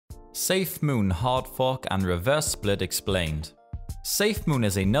Safemoon hard fork and reverse split explained. Safemoon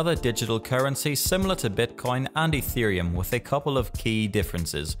is another digital currency similar to Bitcoin and Ethereum with a couple of key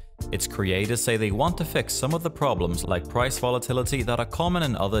differences. Its creators say they want to fix some of the problems like price volatility that are common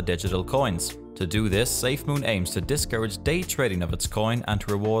in other digital coins. To do this, Safemoon aims to discourage day trading of its coin and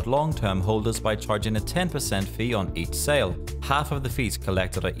to reward long-term holders by charging a 10% fee on each sale. Half of the fees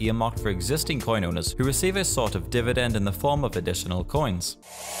collected are earmarked for existing coin owners who receive a sort of dividend in the form of additional coins.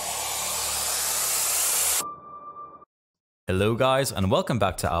 Hello guys, and welcome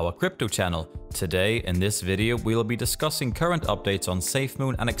back to our crypto channel. Today in this video we will be discussing current updates on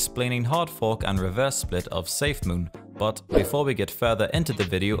Safemoon and explaining hard fork and reverse split of Safemoon. But before we get further into the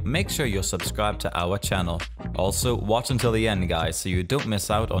video, make sure you're subscribed to our channel. Also watch until the end guys so you don't miss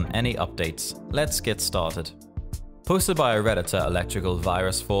out on any updates. Let's get started. Posted by a Redditor Electrical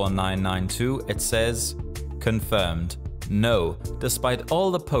Virus 4992, it says, confirmed. No, despite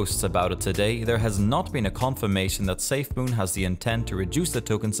all the posts about it today, there has not been a confirmation that Safemoon has the intent to reduce the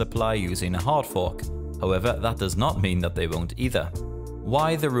token supply using a hard fork. However, that does not mean that they won't either.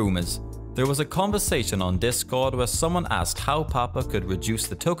 Why the rumors? There was a conversation on Discord where someone asked how Papa could reduce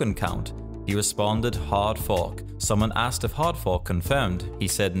the token count. He responded hard fork. Someone asked if hard fork confirmed. He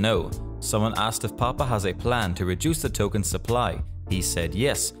said no. Someone asked if Papa has a plan to reduce the token supply. He said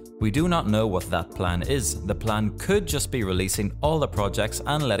yes. We do not know what that plan is. The plan could just be releasing all the projects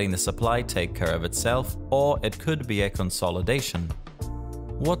and letting the supply take care of itself, or it could be a consolidation.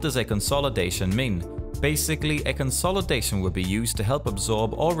 What does a consolidation mean? Basically, a consolidation would be used to help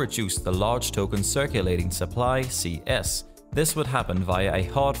absorb or reduce the large token circulating supply, CS. This would happen via a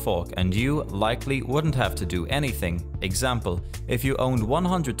hard fork and you likely wouldn't have to do anything. Example, if you owned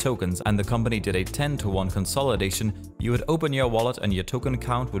 100 tokens and the company did a 10-to-1 consolidation, you would open your wallet and your token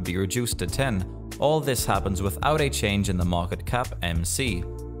count would be reduced to 10. All this happens without a change in the market cap MC.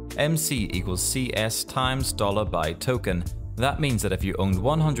 MC equals CS times dollar by token. That means that if you owned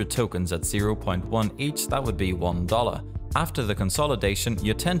 100 tokens at 0.1 each, that would be $1. After the consolidation,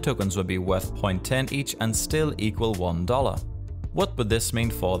 your 10 tokens would be worth 0.10 each and still equal $1. What would this mean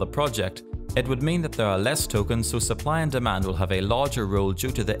for the project? It would mean that there are less tokens, so supply and demand will have a larger role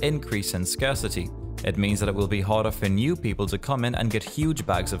due to the increase in scarcity. It means that it will be harder for new people to come in and get huge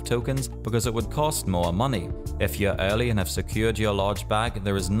bags of tokens because it would cost more money. If you're early and have secured your large bag,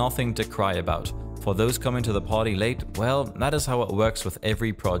 there is nothing to cry about. For those coming to the party late, well, that is how it works with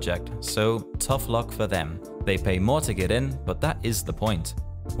every project, so tough luck for them. They pay more to get in, but that is the point.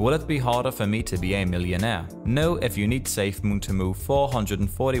 Will it be harder for me to be a millionaire? No, if you need Safemoon to move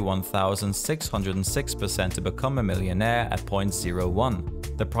 441,606% to become a millionaire at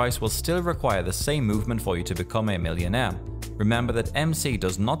 0.01. The price will still require the same movement for you to become a millionaire. Remember that MC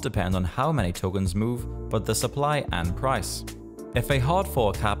does not depend on how many tokens move, but the supply and price. If a hard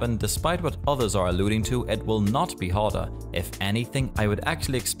fork happened, despite what others are alluding to, it will not be harder. If anything, I would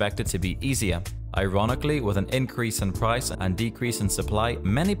actually expect it to be easier. Ironically, with an increase in price and decrease in supply,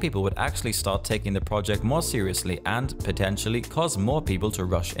 many people would actually start taking the project more seriously and potentially cause more people to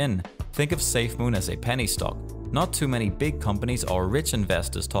rush in. Think of Safemoon as a penny stock. Not too many big companies or rich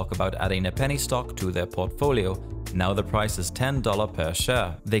investors talk about adding a penny stock to their portfolio. Now the price is $10 per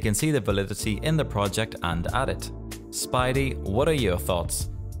share. They can see the validity in the project and add it. Spidey, what are your thoughts?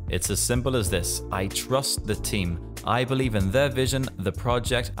 It's as simple as this. I trust the team. I believe in their vision, the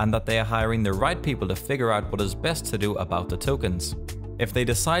project, and that they are hiring the right people to figure out what is best to do about the tokens. If they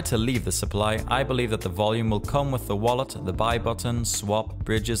decide to leave the supply, I believe that the volume will come with the wallet, the buy button, swap,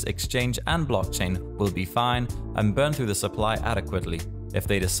 bridges, exchange, and blockchain will be fine and burn through the supply adequately. If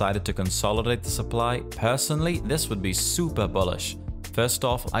they decided to consolidate the supply, personally, this would be super bullish. First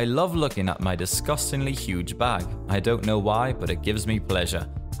off, I love looking at my disgustingly huge bag. I don't know why, but it gives me pleasure.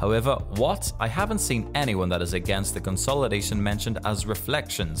 However, I haven't seen anyone that is against the consolidation mentioned as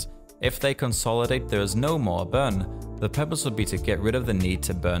reflections. If they consolidate, there is no more burn. The purpose would be to get rid of the need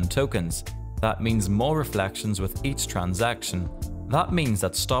to burn tokens. That means more reflections with each transaction. That means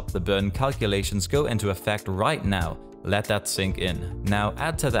that stop the burn calculations go into effect right now. Let that sink in. Now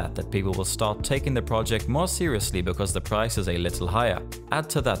add to that people will start taking the project more seriously because the price is a little higher.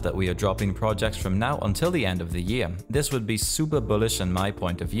 Add to that we are dropping projects from now until the end of the year. This would be super bullish in my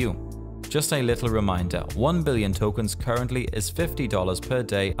point of view. Just a little reminder, 1 billion tokens currently is $50 per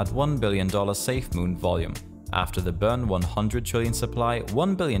day at $1 billion Safemoon volume. After the burn 100 trillion supply,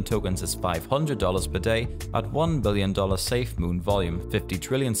 1 billion tokens is $500 per day at $1 billion Safemoon volume, 50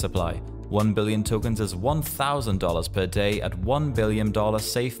 trillion supply. 1 billion tokens is $1,000 per day at $1 billion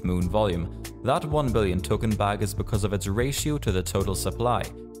Safemoon volume. That 1 billion token bag is because of its ratio to the total supply.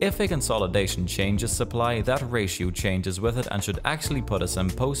 If a consolidation changes supply, that ratio changes with it and should actually put us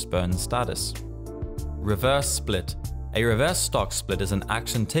in post-burn status. Reverse split. A reverse stock split is an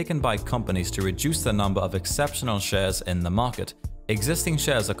action taken by companies to reduce the number of exceptional shares in the market. Existing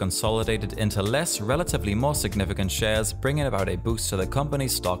shares are consolidated into less, relatively more significant shares, bringing about a boost to the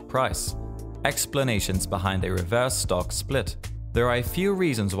company's stock price. Explanations behind a reverse stock split. There are a few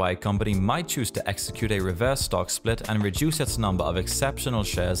reasons why a company might choose to execute a reverse stock split and reduce its number of exceptional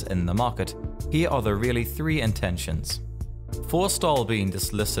shares in the market. Here are the really three intentions. Forestall being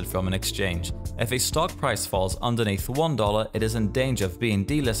dislisted from an exchange. If a stock price falls underneath $1, it is in danger of being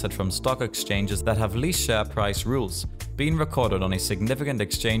delisted from stock exchanges that have least share price rules. Being recorded on a significant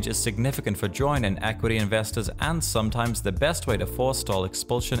exchange is significant for drawing in equity investors, and sometimes the best way to forestall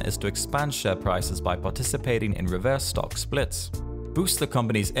expulsion is to expand share prices by participating in reverse stock splits. Boost the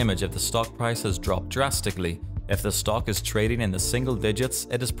company's image if the stock price has dropped drastically. If the stock is trading in the single digits,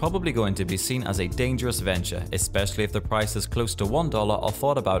 it is probably going to be seen as a dangerous venture, especially if the price is close to $1 or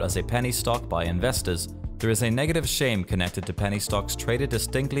thought about as a penny stock by investors. There is a negative shame connected to penny stocks traded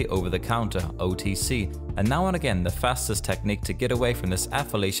distinctly over the counter, OTC, and now and again the fastest technique to get away from this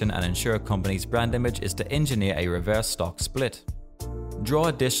affiliation and ensure a company's brand image is to engineer a reverse stock split. Draw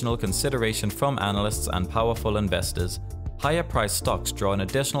additional consideration from analysts and powerful investors. Higher priced stocks draw an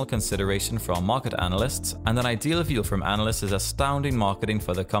additional consideration from market analysts, and an ideal view from analysts is astounding marketing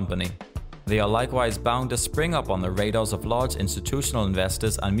for the company. They are likewise bound to spring up on the radars of large institutional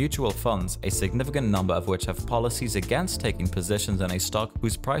investors and mutual funds, a significant number of which have policies against taking positions in a stock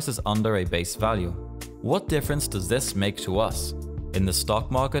whose price is under a base value. What difference does this make to us? In the stock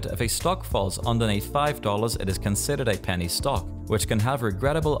market, if a stock falls underneath $5, it is considered a penny stock, which can have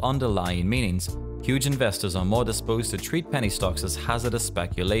regrettable underlying meanings. Huge investors are more disposed to treat penny stocks as hazardous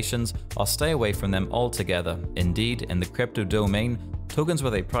speculations or stay away from them altogether. Indeed, in the crypto domain, tokens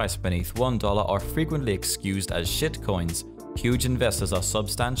with a price beneath $1 are frequently excused as shitcoins. Huge investors are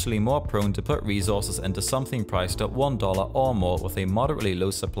substantially more prone to put resources into something priced at $1 or more with a moderately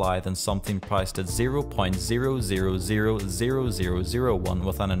low supply than something priced at 0.00000001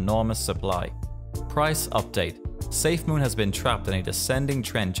 with an enormous supply. Price update. Safemoon has been trapped in a descending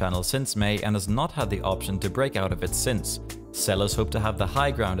trend channel since May and has not had the option to break out of it since. Sellers hope to have the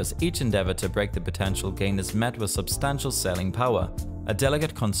high ground as each endeavor to break the potential gain is met with substantial selling power. A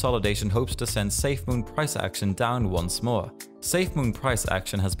delicate consolidation hopes to send Safemoon price action down once more. Safemoon price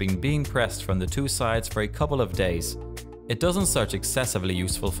action has been being pressed from the two sides for a couple of days. It doesn't search excessively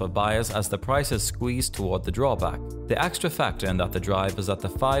useful for buyers as the price is squeezed toward the drawback. The extra factor in that the drive is that the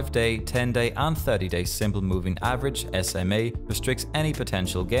 5-day, 10-day and 30-day simple moving average SMA restricts any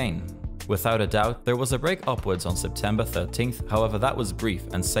potential gain. Without a doubt, there was a break upwards on September 13th, however that was brief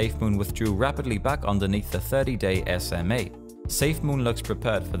and Safemoon withdrew rapidly back underneath the 30-day SMA. Safemoon looks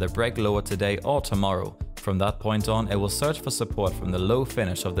prepared for the break lower today or tomorrow. From that point on, it will search for support from the low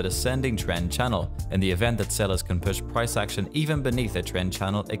finish of the descending trend channel. In the event that sellers can push price action even beneath the trend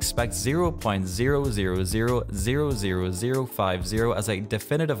channel, expect 0.0000050 as a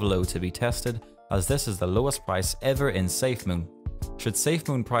definitive low to be tested, as this is the lowest price ever in Safemoon. Should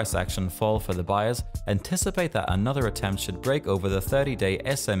Safemoon price action fall for the buyers, anticipate that another attempt should break over the 30-day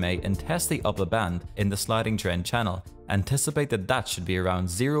SMA and test the upper band in the sliding trend channel. Anticipate that should be around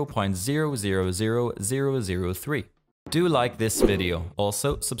 0.000003. Do like this video.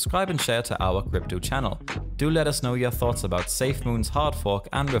 Also, subscribe and share to our crypto channel. Do let us know your thoughts about Safemoon's hard fork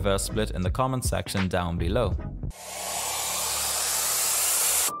and reverse split in the comment section down below.